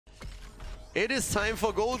It is time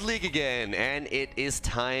for Gold League again, and it is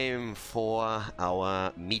time for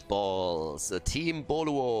our meatballs. The team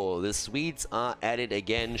Boluo, the Swedes are at it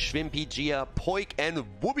again. Schwimpi, Poilk and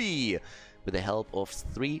Wubby, with the help of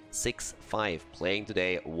 365, playing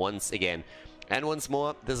today once again. And once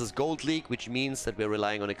more, this is Gold League, which means that we're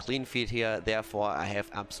relying on a clean feed here. Therefore, I have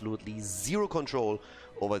absolutely zero control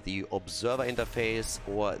over the observer interface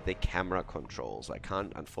or the camera control. So I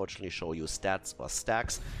can't, unfortunately, show you stats or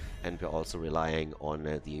stacks. And we're also relying on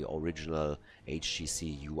the original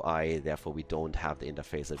HGC UI. Therefore, we don't have the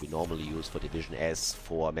interface that we normally use for Division S,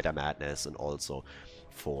 for Meta Madness, and also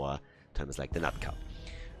for tournaments like the Nut Cup.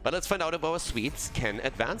 But let's find out if our Swedes can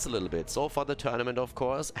advance a little bit. So far the tournament, of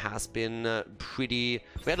course, has been pretty...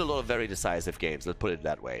 We had a lot of very decisive games, let's put it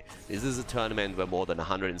that way. This is a tournament where more than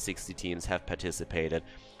 160 teams have participated.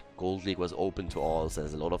 Gold League was open to all, so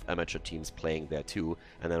there's a lot of amateur teams playing there too.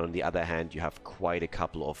 And then on the other hand, you have quite a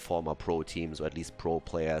couple of former pro teams, or at least pro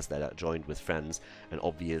players that are joined with friends. And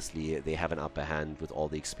obviously they have an upper hand with all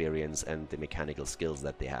the experience and the mechanical skills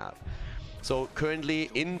that they have. So currently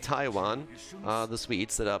in Taiwan are the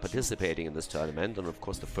Swedes that are participating in this tournament, and of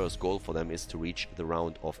course the first goal for them is to reach the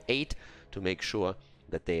round of 8 to make sure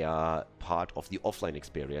that they are part of the offline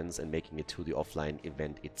experience and making it to the offline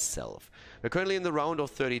event itself. We're currently in the round of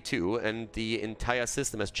 32, and the entire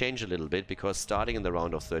system has changed a little bit, because starting in the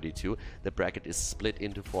round of 32 the bracket is split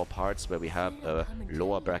into 4 parts, where we have a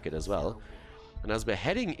lower bracket as well. And as we're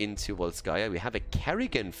heading into Volskaya, we have a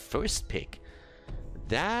Kerrigan first pick.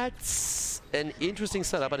 That's an interesting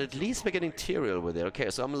setup, but at least we're getting Tyrael with it. Okay,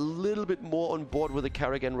 so I'm a little bit more on board with the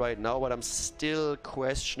Kerrigan right now, but I'm still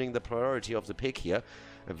questioning the priority of the pick here.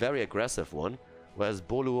 A very aggressive one, whereas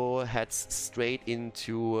Boluo heads straight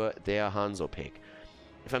into their Hanzo pick.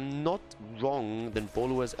 If I'm not wrong, then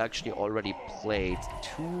Boluo has actually already played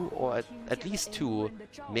 2 or at least 2,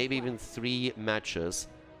 maybe even 3 matches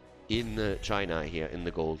in China here in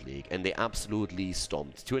the Gold League, and they absolutely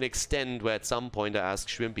stomped, to an extent where at some point I asked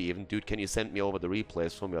Schwimpi even, dude, can you send me over the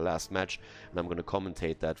replays from your last match, and I'm gonna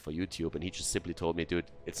commentate that for YouTube, and he just simply told me, dude,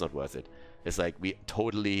 it's not worth it. It's like, we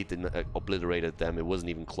totally didn't obliterated them, it wasn't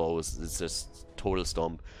even close, it's just total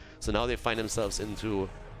stomp. So now they find themselves in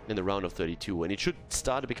the round of 32, and it should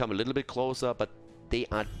start to become a little bit closer, but they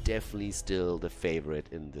are definitely still the favorite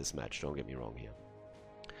in this match, don't get me wrong here.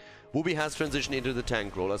 Wubby has transitioned into the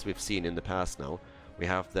tank role, as we've seen in the past now. We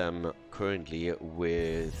have them currently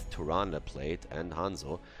with Turanda plate and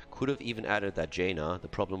Hanzo. Could have even added that Jaina. The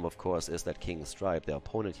problem, of course, is that King Stripe, their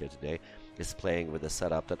opponent here today, is playing with a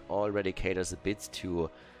setup that already caters a bit to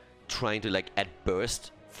trying to like add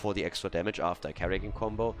burst for the extra damage after a Kerrigan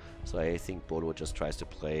combo. So I think Boluo just tries to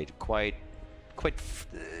play it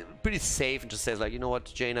pretty safe and just says like, you know what,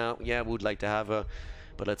 Jaina, yeah, we would like to have her,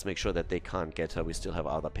 but let's make sure that they can't get her. We still have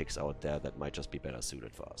other picks out there that might just be better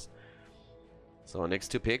suited for us. So our next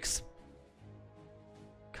 2 picks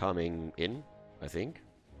coming in, I think.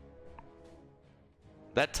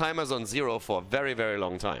 That timer's on 0 for a very, very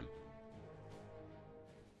long time.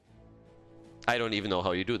 I don't even know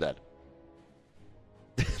how you do that.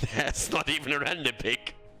 That's not even a random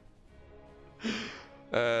pick.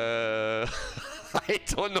 I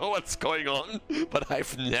don't know what's going on, but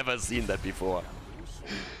I've never seen that before.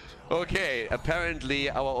 Okay, apparently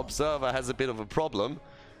our observer has a bit of a problem.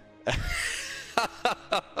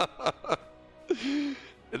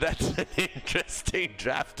 That's an interesting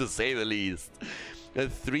draft, to say the least. A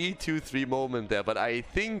 3-2-3 moment there, but I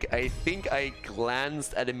think I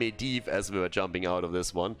glanced at a Medivh as we were jumping out of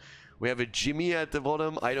this one. We have a Jimmy at the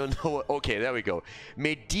bottom. I don't know. Okay, there we go.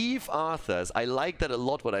 Medivh Arthurs. I like that a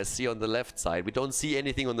lot, what I see on the left side. We don't see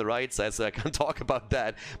anything on the right side, so I can't talk about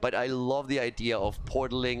that. But I love the idea of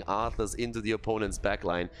portaling Arthurs into the opponent's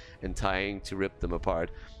backline and trying to rip them apart.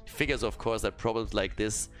 Figures, of course, that problems like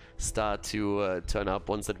this start to turn up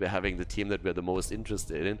once that we're having the team that we're the most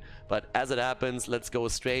interested in. But as it happens, let's go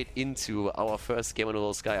straight into our first game on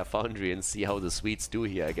Volskaya Foundry and see how the Swedes do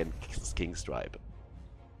here against King Stripe.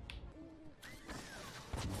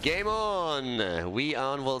 Game on! We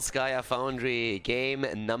are on Volskaya Foundry, game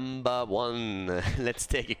number 1. Let's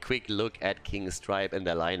take a quick look at King Stripe and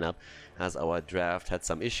their lineup, as our draft had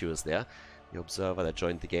some issues there. The observer that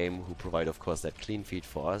joined the game, who provide of course that clean feed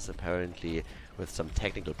for us, apparently with some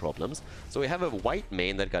technical problems. So we have a white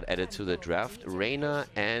main that got added to the draft. Reina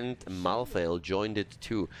and Malthael joined it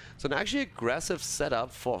too. So an actually aggressive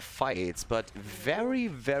setup for fights, but very,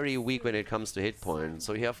 very weak when it comes to hit points.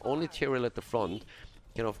 So you have only Tyrael at the front.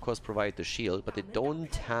 Can of course provide the shield, but they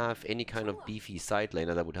don't have any kind of beefy side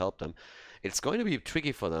laner that would help them. it's going to be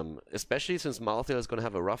tricky for them, especially since Malthael is going to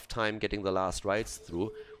have a rough time getting the last rides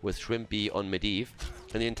through with Schwimpi on Medivh.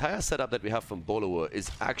 And the entire setup that we have from Boluo is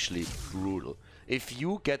actually brutal. If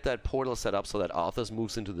you get that portal set up so that Arthas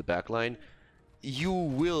moves into the backline, you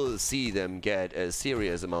will see them get a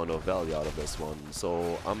serious amount of value out of this one.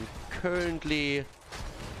 So I'm currently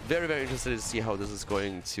very, very interested to see how this is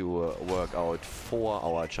going to work out for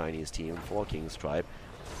our Chinese team, for King's Tribe,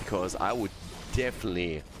 because I would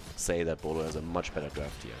definitely say that Boluo has a much better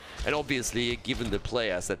draft here. And obviously, given the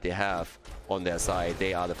players that they have on their side,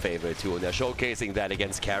 they are the favorite too, and they're showcasing that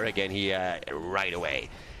against Karrigan here right away.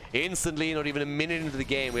 Instantly, not even a minute into the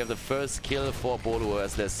game, we have the first kill for Boluo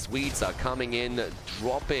as the Swedes are coming in,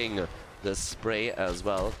 dropping the spray as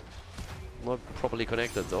well. Not properly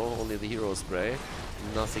connected though, only the hero spray.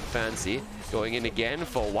 Nothing fancy. Going in again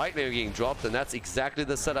for Whitemane being dropped, and that's exactly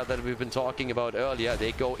the setup that we've been talking about earlier.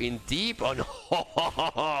 They go in deep on...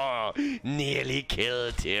 Nearly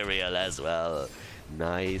killed Tyrael as well.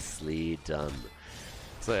 Nicely done.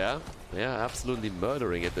 So yeah, absolutely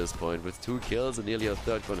murdering at this point with 2 kills and nearly a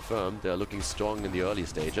 3rd confirmed. They're looking strong in the early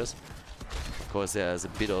stages. Of course, there's a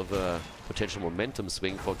bit of a potential momentum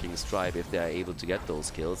swing for King's Tribe if they are able to get those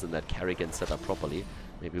kills and that Karrigan set up properly.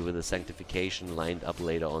 Maybe with a Sanctification lined up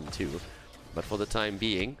later on too. But for the time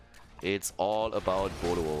being, it's all about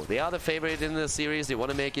Boluo. They are the favorite in the series. They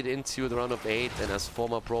want to make it into the round of 8, and as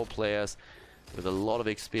former pro players with a lot of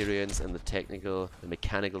experience and the technical and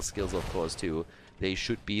mechanical skills, of course, too, they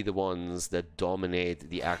should be the ones that dominate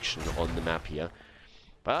the action on the map here.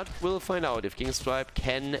 But we'll find out if King's Tribe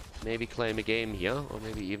can maybe claim a game here, or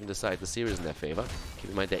maybe even decide the series in their favor.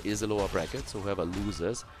 Keep in mind there is a lower bracket, so whoever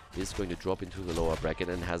loses is going to drop into the lower bracket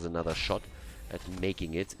and has another shot at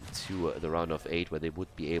making it to the round of 8, where they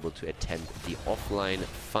would be able to attend the offline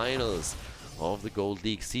finals of the Gold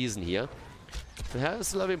League season here.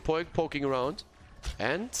 Still having Poilk poking around.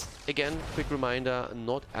 And again, quick reminder,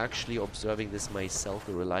 not actually observing this myself.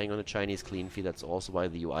 We're relying on a Chinese clean feed. That's also why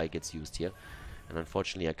the UI gets used here. And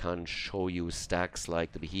unfortunately, I can't show you stacks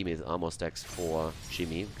like the Behemoth armor stacks for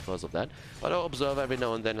Jimmy because of that. But our observer every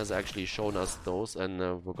now and then has actually shown us those, and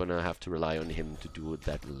we're gonna have to rely on him to do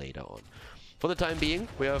that later on. For the time being,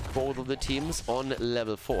 we have both of the teams on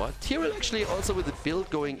level 4. Tyrael actually also with the build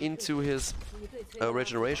going into his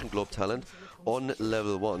Regeneration Globe talent on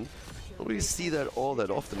level 1. Don't really see that all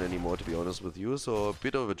that often anymore, to be honest with you, so a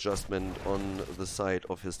bit of adjustment on the side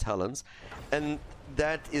of his talents. And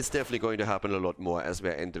that is definitely going to happen a lot more as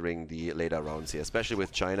we're entering the later rounds here, especially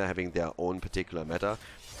with China having their own particular meta.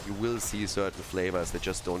 You will see certain flavors that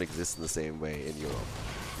just don't exist in the same way in Europe.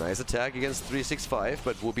 Nice attack against 365,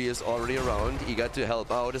 but Wubby is already around, eager to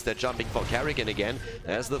help out as they're jumping for Karrigan again.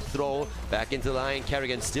 There's the throw back into line.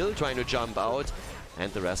 Karrigan still trying to jump out,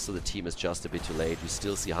 and the rest of the team is just a bit too late. We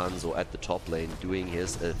still see Hanzo at the top lane doing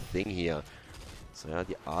his thing here. So yeah,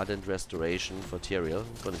 the Ardent Restoration for Tyrael.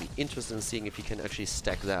 It's going to be interesting in seeing if he can actually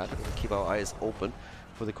stack that. We'll keep our eyes open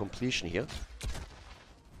for the completion here.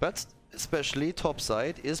 But especially top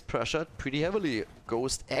side is pressured pretty heavily.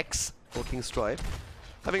 Ghost X for King's Tribe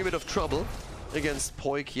having a bit of trouble against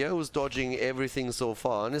Poilk here, who's dodging everything so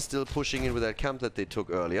far and is still pushing in with that camp that they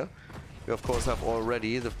took earlier. We of course have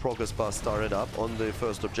already the progress bar started up on the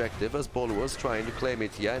first objective as Boluo was trying to claim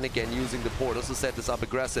it here, and again using the portals to set this up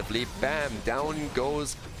aggressively. Bam! Down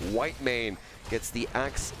goes Whitemane. Gets the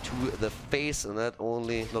axe to the face, and that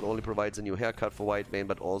not only provides a new haircut for Whitemane,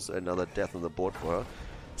 but also another death on the board for her.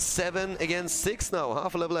 7 against 6 now,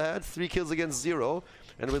 half a level ahead, 3 kills against 0,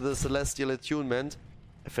 and with the Celestial Attunement,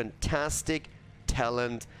 a fantastic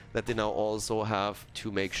talent that they now also have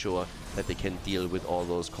to make sure that they can deal with all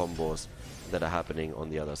those combos that are happening on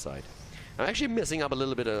the other side. I'm actually messing up a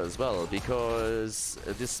little bit as well, because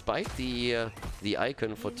despite the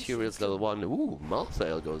icon for Tyrael's level 1, ooh,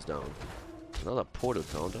 Malthael goes down. Another portal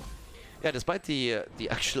counter. Yeah, despite the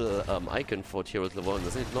actual icon for Tyrael's level 1,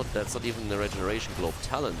 that's not even the Regeneration Globe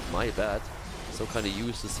talent, my bad. So kind of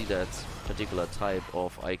used to see that particular type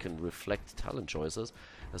of icon reflect talent choices,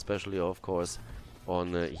 especially of course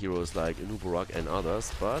on heroes like Nubarak and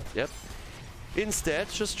others. But yep, instead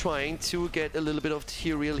just trying to get a little bit of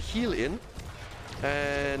Tyrael heal in,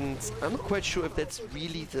 and I'm not quite sure if that's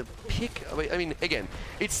really the pick. I mean, again,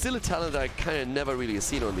 it's still a talent I kind of never really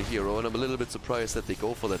seen on the hero, and I'm a little bit surprised that they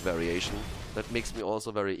go for that variation. That makes me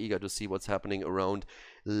also very eager to see what's happening around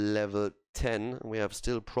level 10. We have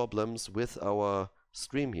still problems with our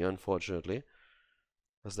stream here, unfortunately,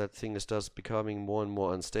 as that thing is just becoming more and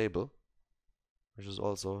more unstable, which is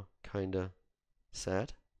also kinda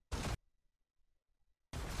sad.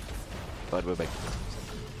 But we're back.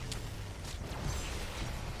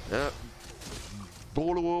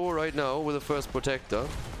 Boluo right now with the first protector,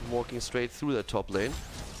 walking straight through the top lane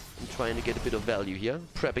and trying to get a bit of value here,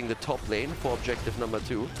 prepping the top lane for objective number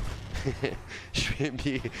 2.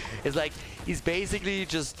 Schwimpi is like, he's basically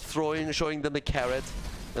just showing them the carrot,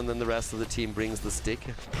 and then the rest of the team brings the stick.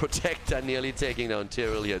 Protector nearly taking down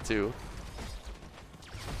Tyrell here too.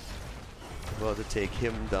 About to take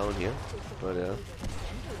him down here, but yeah.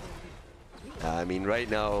 I mean, right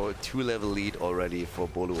now, 2-level lead already for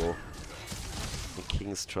Boluo. The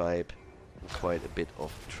King's Tribe in quite a bit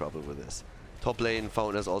of trouble with this. Top lane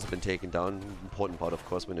Fountain has also been taken down. Important part, of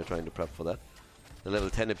course, when you're trying to prep for that. The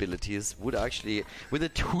level 10 abilities would actually, with a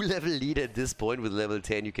 2-level lead at this point, with level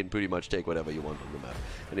 10, you can pretty much take whatever you want on the map.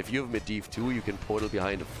 And if you have Medivh 2, you can portal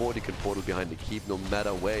behind a fort, you can portal behind the keep, no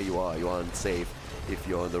matter where you aren't safe if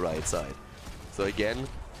you're on the right side. So again,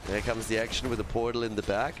 there comes the action with the portal in the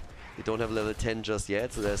back. They don't have level 10 just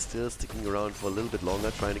yet, so they're still sticking around for a little bit longer,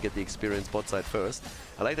 trying to get the experience bot side first.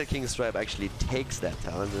 I like that King's Tribe actually takes that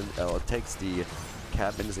talent, or takes the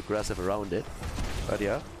cap and is aggressive around it. But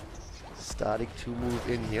yeah, starting to move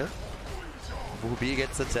in here. Wubby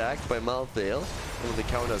gets attacked by Malthael. One of the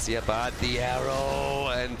counters here, but the arrow,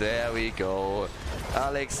 and there we go.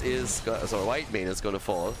 Alex is, Whitemane is gonna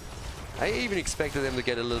fall. I even expected them to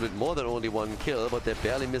get a little bit more than only 1 kill, but they're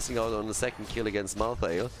barely missing out on the 2nd kill against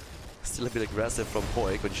Malthael. Still a bit aggressive from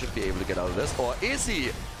Poilk, but he should be able to get out of this. Or is he?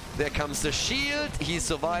 There comes the shield. He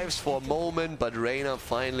survives for a moment, but Reyna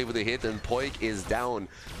finally with a hit, and Poilk is down.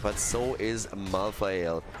 But so is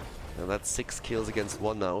Malthael. And that's 6 kills against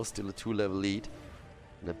 1 now. Still a 2-level lead.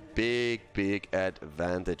 And a big, big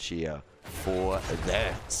advantage here for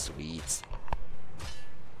the Swedes.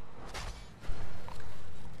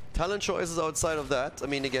 Talent choices outside of that. I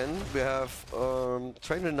mean, again, we have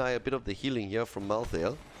trying to deny a bit of the healing here from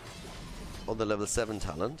Malthael on the level 7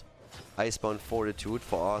 talent. Icebound Fortitude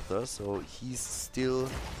for Arthur, so he's still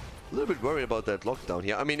a little bit worried about that lockdown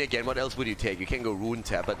here. I mean, again, what else would you take? You can go Rune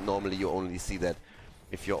Tap, but normally you only see that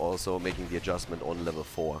if you're also making the adjustment on level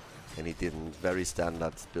 4. And he didn't. Very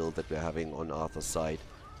standard build that we're having on Arthur's side.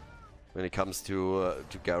 When it comes to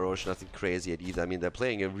Garrosh, nothing crazy yet either. I mean, they're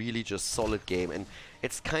playing a really just solid game, and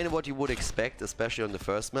it's kind of what you would expect, especially on the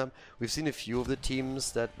first map. We've seen a few of the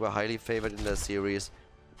teams that were highly favored in their series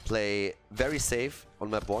play very safe on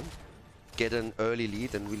map 1, get an early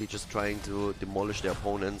lead, and really just trying to demolish their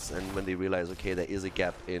opponents. And when they realize, okay, there is a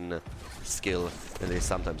gap in skill, then they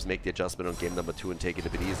sometimes make the adjustment on game number 2 and take it a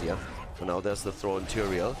bit easier. For now, there's the throw on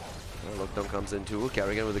Tyrell. Lockdown comes in too,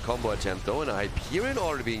 Carrigan with a combo attempt though, and a Hyperion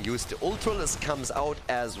already being used. The Ultralist comes out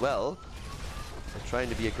as well. They're trying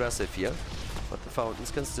to be aggressive here, but the Fountains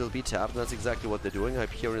can still be tapped, and that's exactly what they're doing.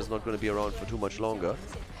 Hyperion is not going to be around for too much longer.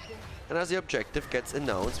 And as the objective gets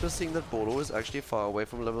announced, we're seeing that Boluo is actually far away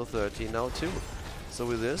from level 13 now too. So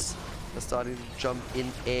with this, they're starting to jump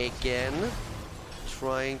in again.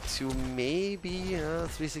 Trying to maybe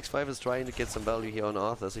 365 is trying to get some value here on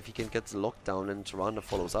Arthur, so if he can get the lockdown and Tyrande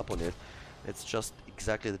follows up on it, it's just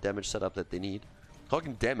exactly the damage setup that they need.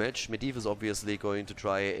 Talking damage, Medivh is obviously going to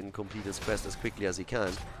try and complete his quest as quickly as he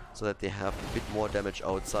can, so that they have a bit more damage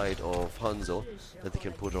outside of Hanzo that they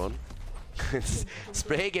can put on.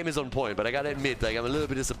 Spray game is on point, but I gotta admit, like, I'm a little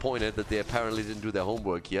bit disappointed that they apparently didn't do their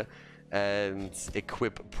homework here and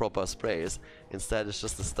equip proper sprays. Instead, it's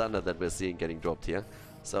just the standard that we're seeing getting dropped here.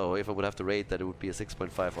 So if I would have to rate that, it would be a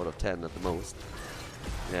 6.5 out of 10 at the most.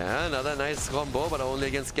 Yeah, another nice combo, but only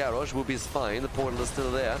against Garrosh. Wubby's fine, the portal is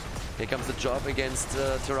still there. Here comes the job against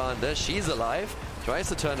Tyrande. She's alive, tries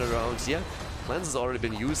to turn it around here. Cleanse has already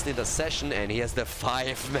been used in intercession, and he has the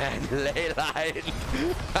 5-man ley line.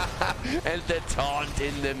 And the taunt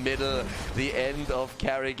in the middle. The end of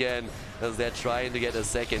Carrigan as they're trying to get a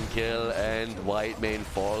 2nd kill, and Whitemane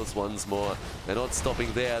falls once more. They're not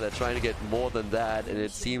stopping there, they're trying to get more than that, and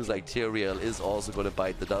it seems like Tyrell is also going to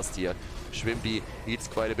bite the dust here. Schwimpi eats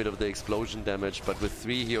quite a bit of the explosion damage, but with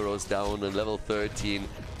 3 heroes down and level 13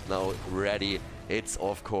 now ready, it's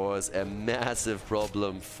of course a massive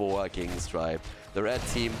problem for King's Tribe. The red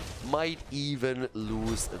team might even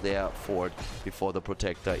lose their fort before the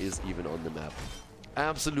Protector is even on the map.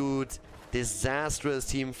 Absolute disastrous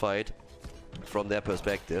team fight from their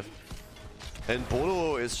perspective. And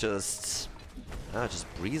Boluo is just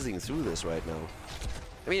breezing through this right now.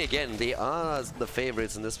 I mean, again, they are the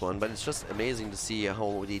favorites in this one, but it's just amazing to see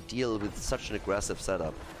how they deal with such an aggressive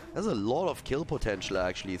setup. There's a lot of kill potential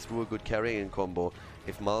actually through a good carrying combo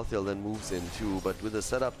if Malthael then moves in too, but with the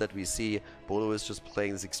setup that we see, Boluo is just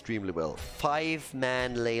playing this extremely well.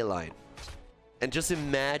 5-man ley line. And just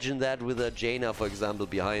imagine that with a Jaina, for example,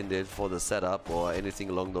 behind it for the setup or anything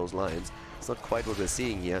along those lines. It's not quite what we're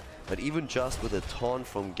seeing here, but even just with a taunt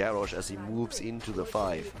from Garrosh as he moves into the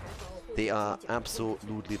 5, they are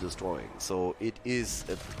absolutely destroying. So it is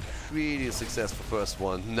a pretty successful first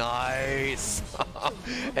one. Nice!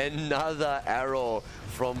 Another arrow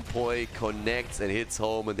from Poilk connects and hits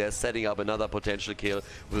home, and they're setting up another potential kill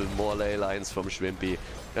with more ley lines from Schwimpi.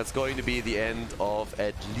 That's going to be the end of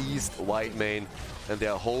at least white main, and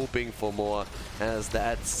they're hoping for more as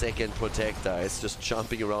that second protector is just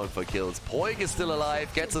jumping around for kills. Poilk is still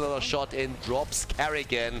alive, gets another shot in, drops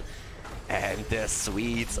Carrigan, and the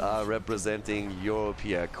Swedes are representing Europe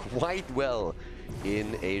here quite well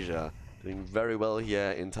in Asia. Doing very well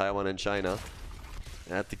here in Taiwan and China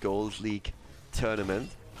at the Gold League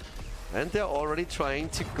tournament. And they're already trying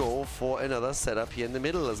to go for another setup here in the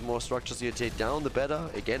middle. As more structures you take down, the better.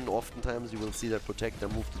 Again, oftentimes you will see that protector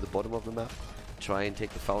move to the bottom of the map. Try and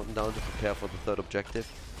take the fountain down to prepare for the third objective.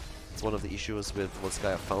 It's one of the issues with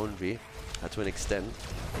Volskaya Foundry. To an extent,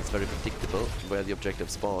 it's very predictable where the objective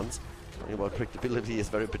spawns. Talking about predictability, is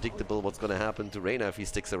very predictable what's going to happen to Reyna if he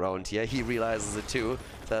sticks around here. He realizes it too.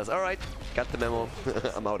 Says, alright, got the memo.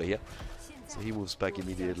 I'm out of here. So he moves back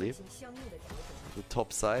immediately. The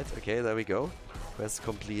top side. Okay, there we go. Quest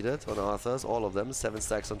completed on Arthur's. All of them. 7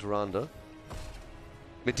 stacks on Tyrande.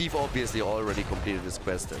 Medivh obviously already completed his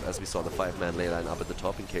quest, as we saw the 5-man ley line up at the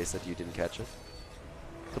top, in case that you didn't catch it.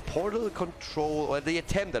 The portal control, or the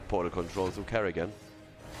attempt at portal control through Carrigan.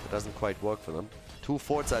 It doesn't quite work for them. 2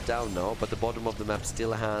 forts are down now, but the bottom of the map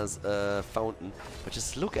still has a fountain. But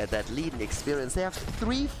just look at that lead and experience. They have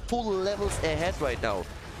 3 full levels ahead right now.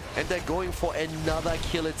 And they're going for another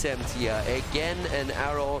kill attempt here. Again, an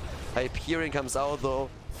arrow. Hyperion comes out though.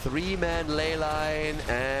 3-man ley line,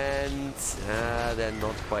 and they're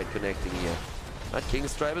not quite connecting here. But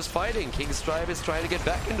Kingstripe is fighting. Kingstripe is trying to get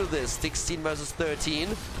back into this. 16 versus 13.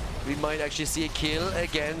 We might actually see a kill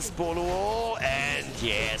against Boluo. And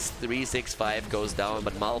yes, 365 goes down,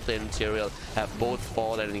 but Malta and Tyrael have both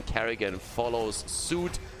fallen, and Carrigan follows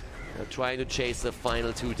suit. They're trying to chase the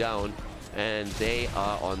final 2 down. And they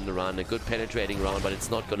are on the run. A good penetrating round, but it's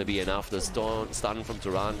not going to be enough. The stun from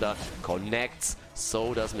Tyrande connects.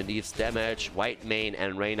 So does Medivh's damage. White Mane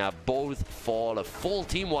and Reyna both fall. A full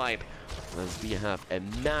team wipe. As we have a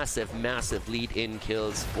massive, massive lead in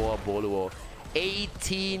kills for Boluo.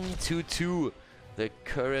 18-2. The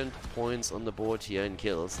current points on the board here in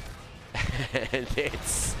kills. And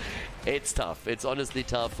it's tough. It's honestly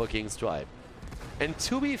tough for Kingstripe. And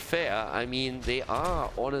to be fair, I mean, they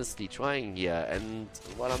are honestly trying here, and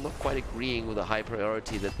while I'm not quite agreeing with the high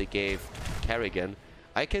priority that they gave Carrigan,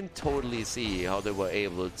 I can totally see how they were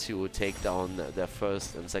able to take down their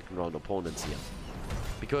first and second round opponents here.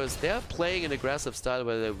 Because they're playing an aggressive style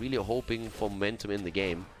where they're really hoping for momentum in the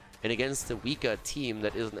game, and against a weaker team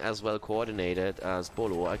that isn't as well coordinated as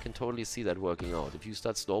Boluo, I can totally see that working out. If you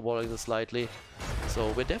start snowballing this slightly,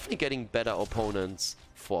 so we're definitely getting better opponents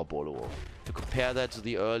for Boluo. To compare that to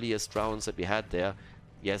the earliest rounds that we had there,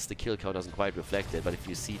 yes, the kill count doesn't quite reflect it, but if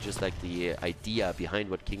you see just like the idea behind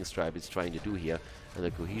what Kingstripe is trying to do here and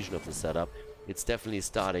the cohesion of the setup, it's definitely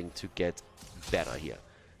starting to get better here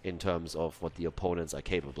in terms of what the opponents are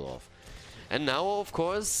capable of. And now, of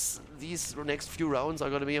course, these next few rounds are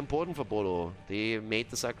going to be important for Boluo. They made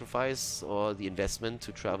the sacrifice or the investment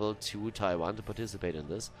to travel to Taiwan to participate in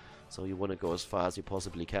this, so you want to go as far as you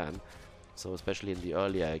possibly can. So especially in the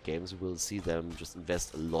earlier games, we'll see them just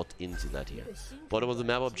invest a lot into that here. Bottom of the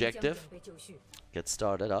map objective gets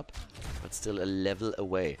started up, but still a level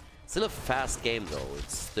away. Still a fast game though.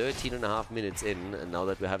 It's 13.5 minutes in, and now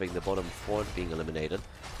that we're having the bottom 4 being eliminated,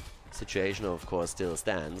 situation of course still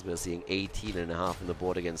stands. We're seeing 18.5 on the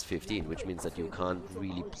board against 15, which means that you can't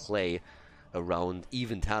really play around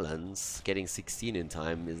even talents. Getting 16 in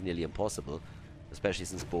time is nearly impossible, especially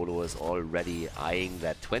since Boluo is already eyeing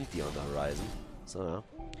that 20 on the horizon. So,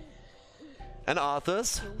 and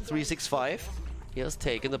Arthur's 365, he has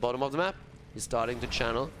taken the bottom of the map. He's starting to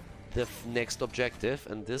channel the next objective,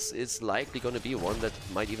 and this is likely going to be one that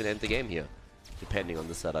might even end the game here, depending on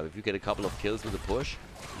the setup. If you get a couple of kills with a push,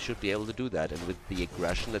 you should be able to do that, and with the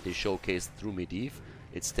aggression that they showcased through Medivh,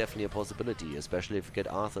 it's definitely a possibility, especially if you get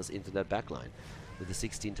Arthur's into that backline. With the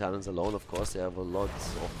 16 talents alone, of course, they have a lot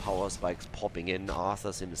of power spikes popping in.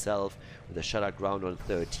 Arthur's himself with a Shattered Ground on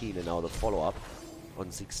 13, and now the follow-up on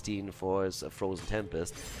 16 for his Frozen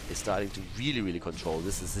Tempest is starting to really control.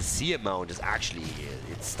 This is the C amount is actually,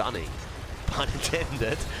 it's stunning. Pun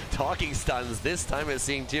intended. Talking stuns. This time we're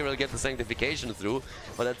seeing Tyrael get the Sanctification through,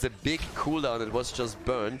 but that's a big cooldown. It was just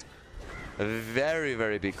burned. A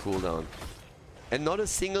very big cooldown. And not a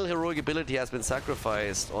single heroic ability has been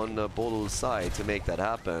sacrificed on Boluo's side to make that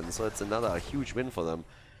happen. So it's another huge win for them.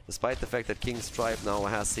 Despite the fact that King's Tribe now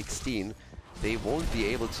has 16, they won't be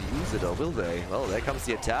able to use it, or will they? Well, there comes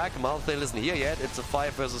the attack. Malthael isn't here yet. It's a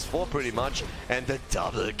 5 versus 4 pretty much. And the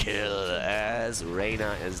double kill as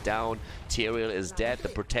Reyna is down. Tyrael is dead. The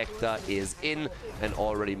Protector is in and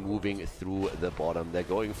already moving through the bottom. They're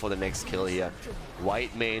going for the next kill here.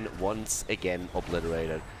 Whitemane once again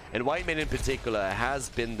obliterated. And Whitemane in particular has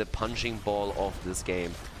been the punching ball of this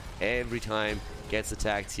game. Every time gets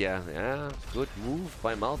attacked here. Yeah, good move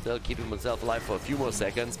by Malthael, keeping himself alive for a few more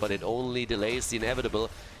seconds, but it only delays the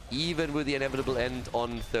inevitable. Even with the inevitable end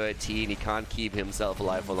on 13, he can't keep himself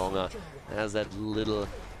alive for longer. As that little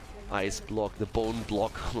ice block, the bone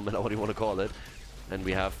block, no matter what you want to call it. And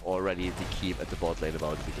we have already the keep at the bot lane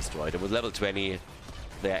about to be destroyed. And with level 20,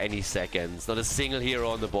 there any seconds. Not a single hero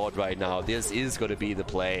on the board right now. This is going to be the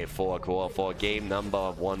play for Core for game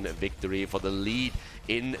number 1 victory, for the lead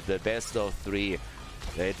in the best of 3.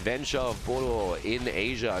 The adventure of Boluo in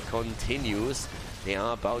Asia continues. They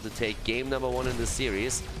are about to take game number 1 in the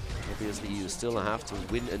series. Obviously, you still have to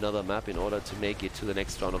win another map in order to make it to the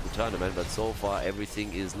next round of the tournament, but so far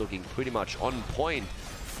everything is looking pretty much on point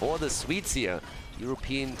for the Swedes here.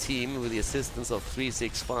 European team with the assistance of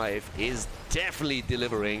 365 is definitely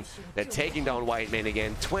delivering. They're taking down Whitemane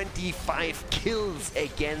again. 25 kills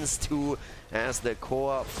against 2 as the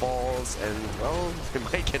core falls, and well, they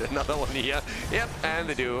might get another one here. Yep, and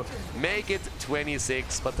they do. Make it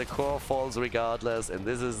 26, but the core falls regardless, and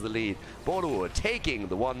this is the lead. Boluo taking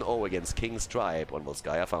the 1-0 against King's Tribe on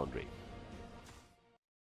Volskaya Foundry.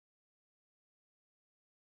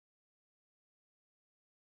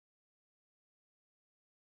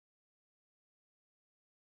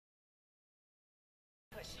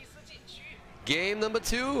 Game number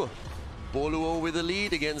 2. Boluo with the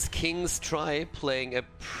lead against King's Tribe, playing a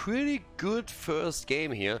pretty good first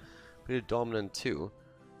game here. Pretty dominant too.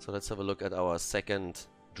 So let's have a look at our second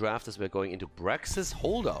draft as we're going into Brax's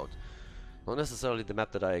Holdout. Not necessarily the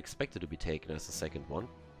map that I expected to be taken as the second one.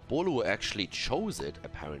 Boluo actually chose it,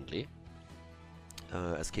 apparently.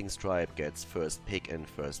 As King's Tribe gets first pick and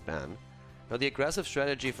first ban. Now the aggressive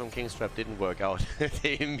strategy from King's Tribe didn't work out.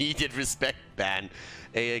 The immediate respect ban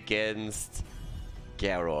against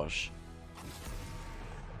Garrosh.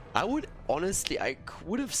 I would honestly, I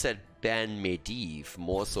would have said ban Medivh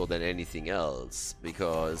more so than anything else,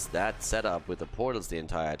 because that setup with the portals the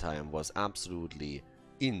entire time was absolutely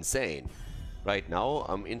insane. Right now,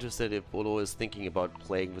 I'm interested if Boluo is thinking about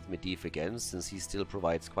playing with Medivh again, since he still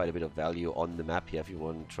provides quite a bit of value on the map here if you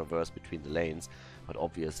want to traverse between the lanes. But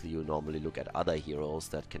obviously you normally look at other heroes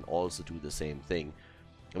that can also do the same thing.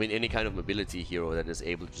 I mean, any kind of mobility hero that is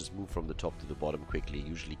able to just move from the top to the bottom quickly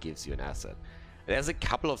usually gives you an asset. There's a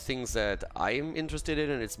couple of things that I'm interested in,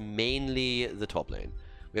 and it's mainly the top lane.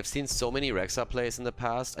 We have seen so many Rexxar plays in the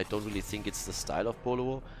past. I don't really think it's the style of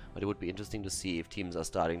Boluo, but it would be interesting to see if teams are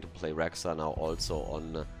starting to play Rexxar now also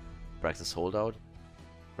on Brax's Holdout.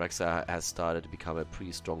 Rexxar has started to become a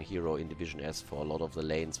pretty strong hero in Division S for a lot of the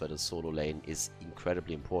lanes, where the solo lane is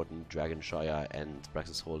incredibly important. Dragonshire and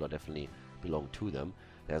Brax's Holdout definitely belong to them.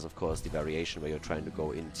 There's of course the variation where you're trying to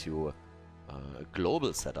go into a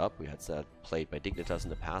global setup. We had that played by Dignitas in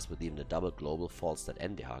the past with even the double global Falstad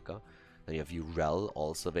and Dehaka. Then you have Urel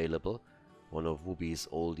also available, one of Wubby's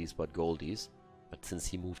oldies but goldies. But since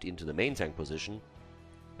he moved into the main tank position,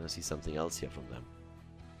 I'm gonna see something else here from them.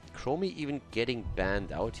 Chromie even getting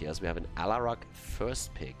banned out here, as we have an Alarak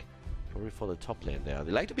first pick. Probably for the top lane there.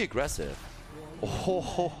 They like to be aggressive. Oh,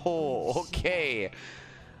 ho, ho, okay.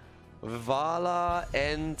 Vala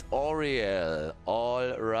and Oriel.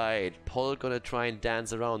 Alright. Poilk gonna try and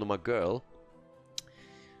dance around on my girl.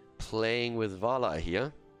 Playing with Vala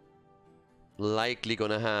here. Likely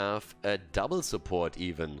gonna have a double support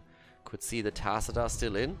even. Could see the Tacita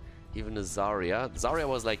still in. Even the Zarya. Zarya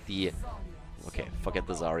was like the... Okay, forget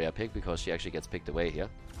the Zarya pick because she actually gets picked away here.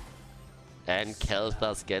 And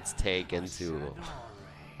Kel'Thas gets taken too.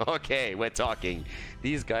 Okay, we're talking.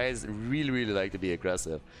 These guys really like to be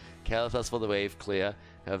aggressive. Kel'Thas for the wave clear.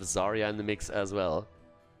 Have Zarya in the mix as well.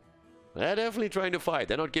 They're definitely trying to fight.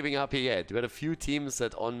 They're not giving up here yet. We had a few teams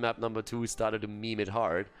that on map number 2 started to meme it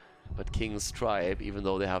hard. But King's Tribe, even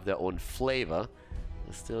though they have their own flavor,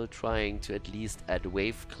 they're still trying to at least add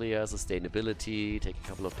wave clear, sustainability, take a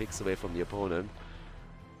couple of picks away from the opponent.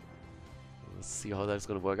 Let's see how that's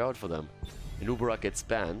going to work out for them. Inubarak gets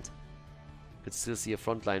banned. Could still see a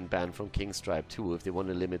frontline ban from King's Tribe too if they want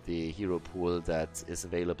to limit the hero pool that is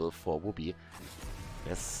available for Wubby.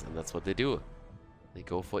 Yes, and that's what they do. They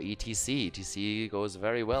go for ETC. ETC goes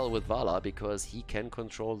very well with Vala because he can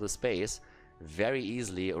control the space very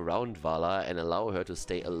easily around Vala and allow her to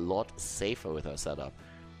stay a lot safer with her setup.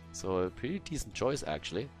 So a pretty decent choice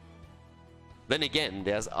actually. Then again,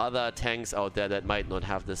 there's other tanks out there that might not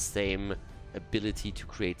have the same ability to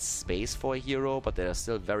create space for a hero, but they're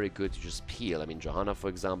still very good to just peel. I mean, Johanna, for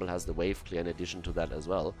example, has the wave clear in addition to that as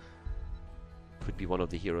well. Could be one of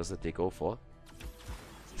the heroes that they go for.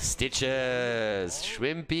 Stitches!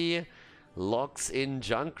 Schwimpi locks in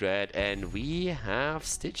Junkrat, and we have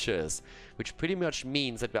Stitches, which pretty much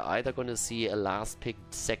means that we're either going to see a last pick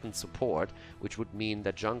second support, which would mean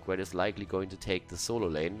that Junkrat is likely going to take the solo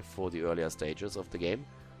lane for the earlier stages of the game,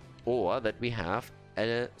 or that we have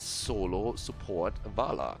a solo support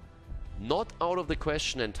Vala. Not out of the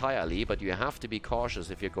question entirely, but you have to be cautious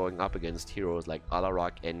if you're going up against heroes like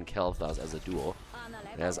Alarak and Khaldor as a duo.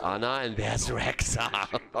 There's Anna and there's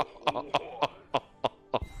Rexa.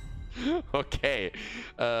 Okay,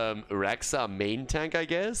 Rexa main tank, I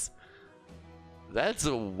guess? That's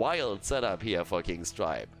a wild setup here for King's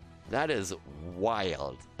Tribe. That is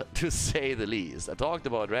wild, to say the least. I talked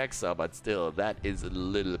about Rexa, but still, that is a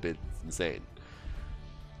little bit insane.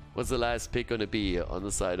 What's the last pick going to be on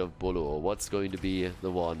the side of Boluo? What's going to be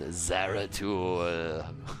the one? Zeratul.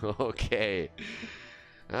 Okay.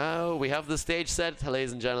 We have the stage set,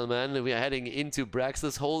 ladies and gentlemen. We are heading into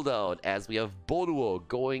Brax's holdout as we have Boluo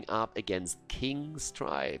going up against King's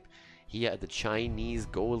Tribe here at the Chinese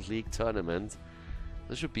Gold League tournament.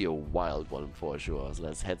 This should be a wild one for sure, so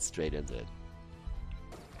let's head straight into it.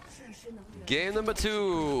 Game number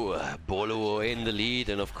 2. Boluo in the lead,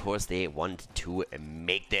 and of course they want to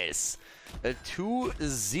make this a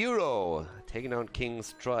 2-0. Taking out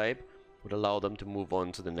King's Tribe would allow them to move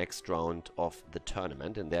on to the next round of the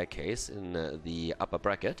tournament, in their case, in the upper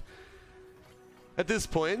bracket. At this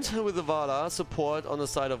point, with the Vala support on the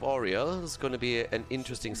side of Oriel, it's going to be an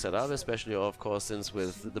interesting setup, especially, of course, since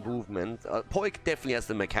with the movement. Poilk definitely has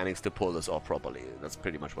the mechanics to pull this off properly. That's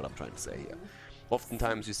pretty much what I'm trying to say here.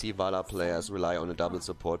 Oftentimes you see Vala players rely on a double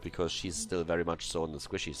support because she's still very much so on the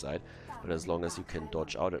squishy side. But as long as you can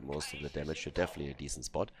dodge out at most of the damage, you're definitely a decent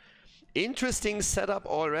spot. Interesting setup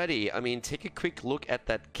already. I mean, take a quick look at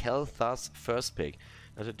that Khaldor's first pick.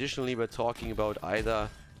 And additionally, we're talking about either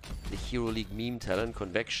the Hero League meme talent,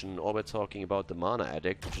 Convection, or we're talking about the Mana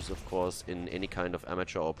Addict, which is of course in any kind of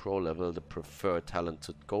amateur or pro level the preferred talent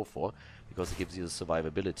to go for, because it gives you the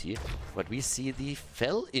survivability. But we see the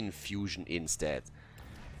Fel Infusion instead.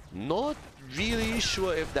 Not really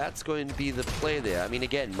sure if that's going to be the play there. I mean,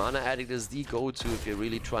 again, Mana Addict is the go-to if you're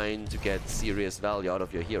really trying to get serious value out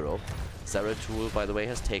of your hero. Zeratul, by the way,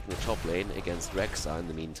 has taken the top lane against Rexa in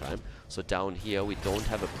the meantime. So down here, we don't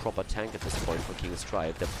have a proper tank at this point for King's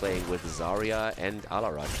Tribe. They're playing with Zarya and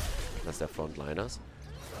Alarak. That's their frontliners.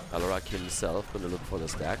 Alarak himself going to look for the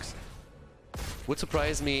stacks. Would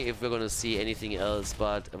surprise me if we're going to see anything else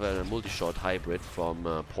but a multi-shot hybrid from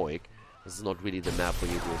Poilk. This is not really the map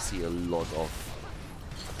where you will see a lot of,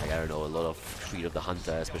 like, I don't know, a lot of Creed of the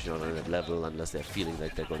Hunter, especially on that level, unless they're feeling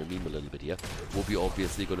like they're going to meme a little bit here. Wubby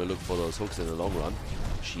obviously going to look for those hooks in the long run.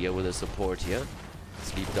 Shia with a support here.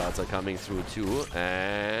 Sleep darts are coming through too,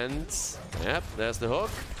 and yep, there's the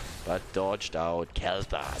hook, but dodged out.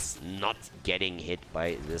 Khaldor's not getting hit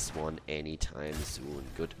by this one anytime soon.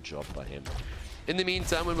 Good job by him. In the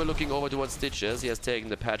meantime, when we're looking over towards Stitches, he has taken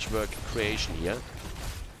the patchwork creation here.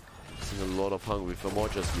 Seen a lot of Hungry for More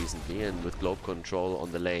just recently, and with globe control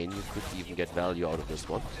on the lane, you could even get value out of this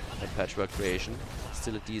one. And patchwork creation,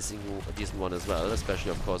 still a decent one as well, especially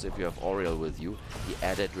of course if you have Oriel with you. The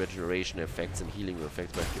added regeneration effects and healing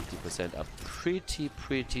effects by 50% are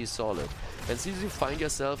pretty solid. And since you find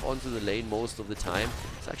yourself onto the lane most of the time,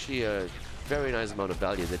 it's actually a very nice amount of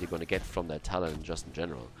value that you're going to get from that talent just in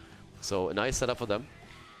general. So a nice setup for them.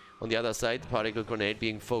 On the other side, Particle Grenade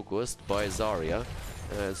being focused by Zarya,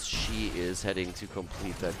 as she is heading to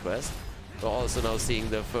complete that quest. We're also now seeing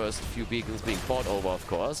the first few beacons being fought over, of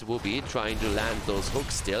course. Wubby trying to land those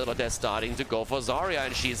hooks still, but they're starting to go for Zarya,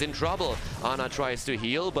 and she's in trouble. Ana tries to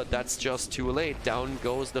heal, but that's just too late. Down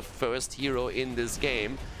goes the first hero in this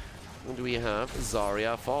game. And we have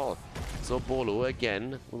Zarya fall. So Boluo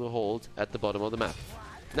again with a hold at the bottom of the map.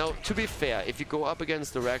 Now, to be fair, if you go up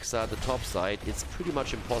against the Rexa, the top side, it's pretty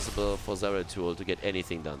much impossible for Zeratul to get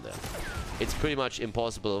anything done there. It's pretty much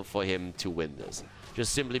impossible for him to win this.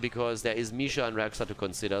 Just simply because there is Misha and Rexa to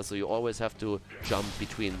consider, so you always have to jump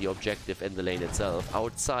between the objective and the lane itself.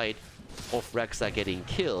 Outside of Rexa getting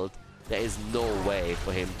killed, there is no way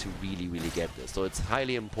for him to really get this. So it's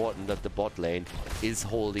highly important that the bot lane is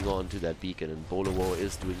holding on to that beacon, and Boluo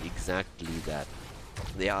is doing exactly that.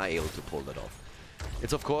 They are able to pull that off.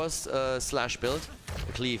 It's of course a slash build,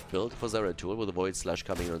 a cleave build for Zeratul with a Void Slash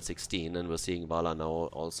coming on 16, and we're seeing Vala now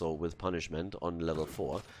also with Punishment on level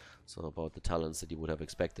 4. So about the talents that you would have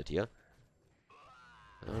expected here.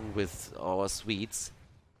 And with our Swedes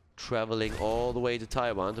traveling all the way to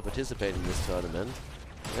Taiwan to participate in this tournament,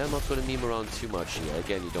 they're not going to meme around too much here.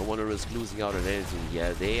 Again, you don't want to risk losing out on anything.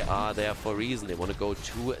 Yeah, they are there for a reason. They want to go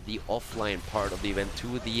to the offline part of the event,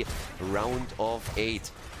 to the round of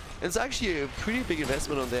 8. And it's actually a pretty big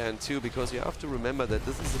investment on their end too, because you have to remember that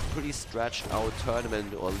this is a pretty stretched out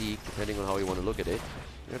tournament or league, depending on how you want to look at it.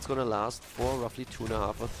 And it's going to last for roughly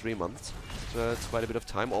 2.5 or 3 months. So it's quite a bit of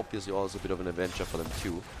time. Obviously also a bit of an adventure for them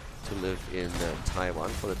too, to live in Taiwan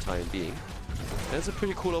for the time being. And it's a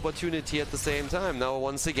pretty cool opportunity at the same time. Now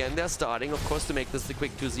once again they're starting, of course, to make this the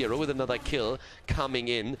quick 2-0 with another kill coming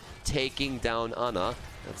in, taking down Anna.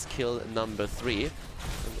 That's kill number 3. And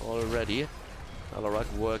already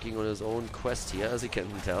Alarak working on his own quest here, as you can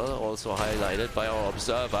tell, also highlighted by our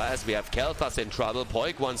observer, as we have Kelthas in trouble.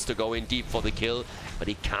 Poilk wants to go in deep for the kill, but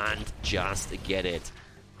he can't just get it.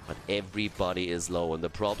 But everybody is low, and the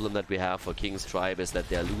problem that we have for King's Tribe is that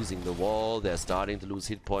they're losing the wall, they're starting to lose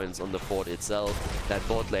hit points on the fort itself. That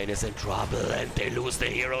bot lane is in trouble, and they lose the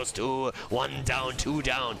heroes too. 1 down, 2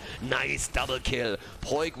 down. Nice double kill.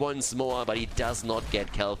 Poilk once more, but he does not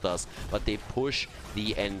get Kelthas. But they push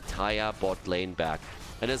the entire bot lane back.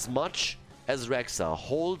 And as much as Rexa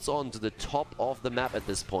holds on to the top of the map at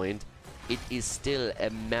this point, it is still a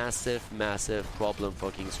massive, massive problem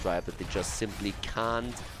for King's Tribe that they just simply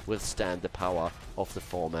can't withstand the power of the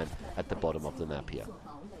 4-man at the bottom of the map here.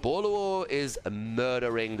 Boluo is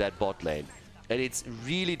murdering that bot lane, and it's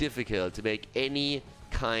really difficult to make any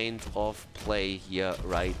kind of play here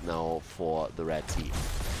right now for the red team.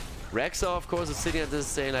 Rexa, of course, is sitting at this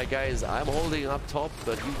saying, like, guys, I'm holding up top,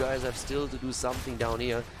 but you guys have still to do something down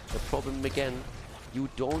here. The problem again, you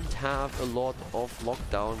don't have a lot of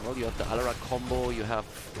lockdown. Well, you have the Alarak combo, you have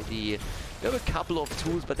a couple of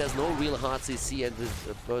tools, but there's no real hard CC and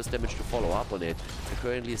the burst damage to follow up on it. We're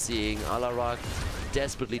currently seeing Alarak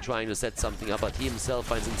desperately trying to set something up, but he himself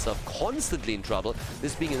finds himself constantly in trouble.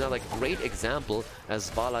 This being another great example as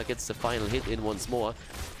Vala gets the final hit in once more.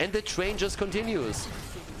 And the train just continues.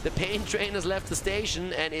 The pain train has left the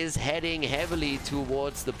station and is heading heavily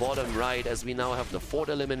towards the bottom right, as we now have the fort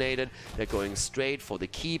eliminated. They're going straight for the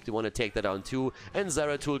keep. They want to take that down too. And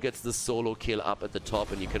Zeratul gets the solo kill up at the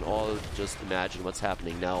top, and you can all just imagine what's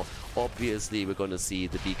happening now. Obviously, we're going to see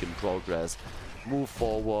the beacon progress move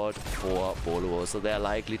forward for Boluo, so they're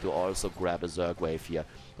likely to also grab a Zerg wave here.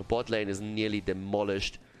 The bot lane is nearly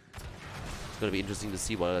demolished. It's going to be interesting to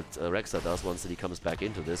see what Rexa does once that he comes back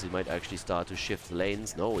into this. He might actually start to shift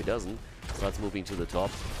lanes. No, he doesn't. Starts moving to the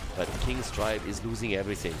top. But King's Tribe is losing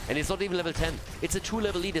everything. And it's not even level 10. It's a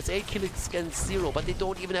 2-level lead. It's 8 kills against 0. But they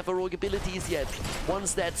don't even have heroic abilities yet.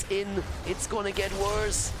 Once that's in, it's going to get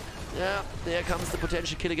worse. Yeah, there comes the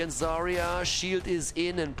potential kill against Zarya. Shield is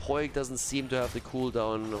in, and Poilk doesn't seem to have the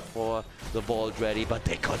cooldown for the vault ready, but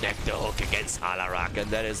they connect the hook against Alarak, and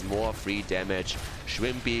that is more free damage.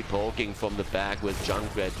 Schwimpi poking from the back with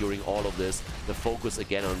Junkrat during all of this. The focus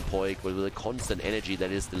again on Poilk, but with the constant energy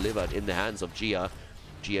that is delivered in the hands of Gia.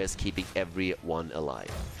 Gia is keeping everyone alive.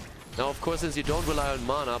 Now, of course, since you don't rely on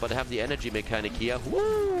mana, but have the energy mechanic here,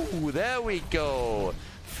 woo, there we go!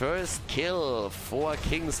 First kill for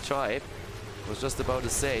King's Tribe. I was just about to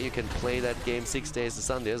say, you can play that game 6 days to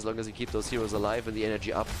Sunday as long as you keep those heroes alive and the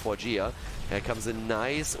energy up for Gia. Here comes a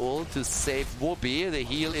nice ult to save Wubby. The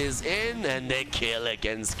heal is in, and the kill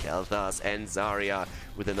against Kelthas and Zarya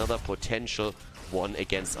with another potential one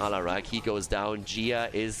against Alarak. He goes down. Gia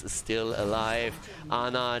is still alive.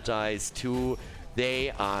 Anna dies too.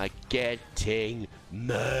 They are getting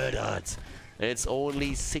murdered. And it's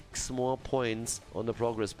only 6 more points on the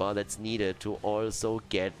progress bar that's needed to also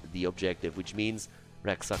get the objective, which means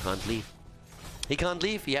Rexa can't leave. He can't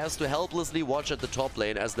leave. He has to helplessly watch at the top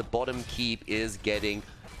lane as the bottom keep is getting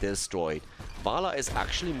destroyed. Vala is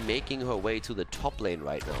actually making her way to the top lane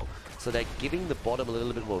right now. So they're giving the bottom a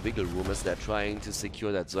little bit more wiggle room as they're trying to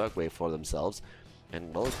secure that Zerg wave for themselves.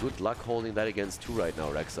 And, well, good luck holding that against 2 right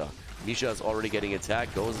now, Rexa. Misha is already getting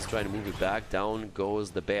attacked. Goes is trying to move it back. Down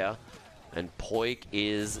goes the bear. And Poilk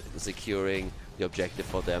is securing the objective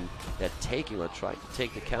for them. They're taking or trying to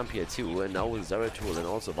take the camp here too. And now with Zeratul and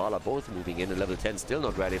also Vala both moving in. And level 10 still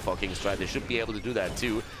not ready for King's Tribe. They should be able to do that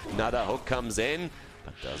too. Another hook comes in,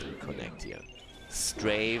 but doesn't connect here.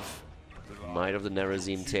 Strafe, Might of the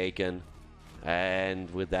Nerazim taken. And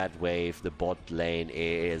with that wave, the bot lane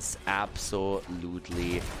is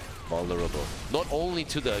absolutely vulnerable. Not only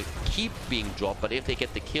to the keep being dropped, but if they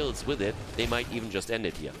get the kills with it, they might even just end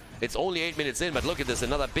it here. It's only 8 minutes in, but look at this.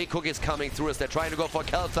 Another big hook is coming through as they're trying to go for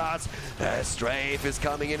Khaldor. Strafe is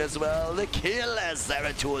coming in as well. The kill as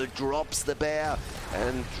Zeratul drops the bear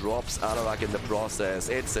and drops Alarak in the process.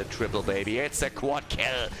 It's a triple, baby. It's a quad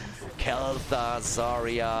kill. Khaldor,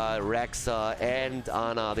 Zarya, Rexa, and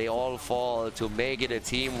Ana, they all fall to make it a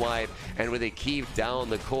team wipe. And with a keep down,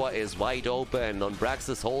 the core is wide open on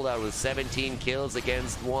Brax's holdout with 17 kills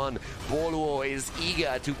against 1. Boluo is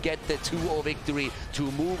eager to get the 2-0 victory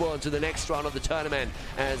to move on to the next round of the tournament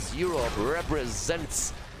as Europe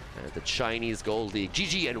represents the Chinese Gold League.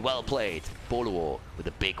 GG and well played. Boluo with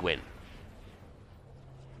a big win.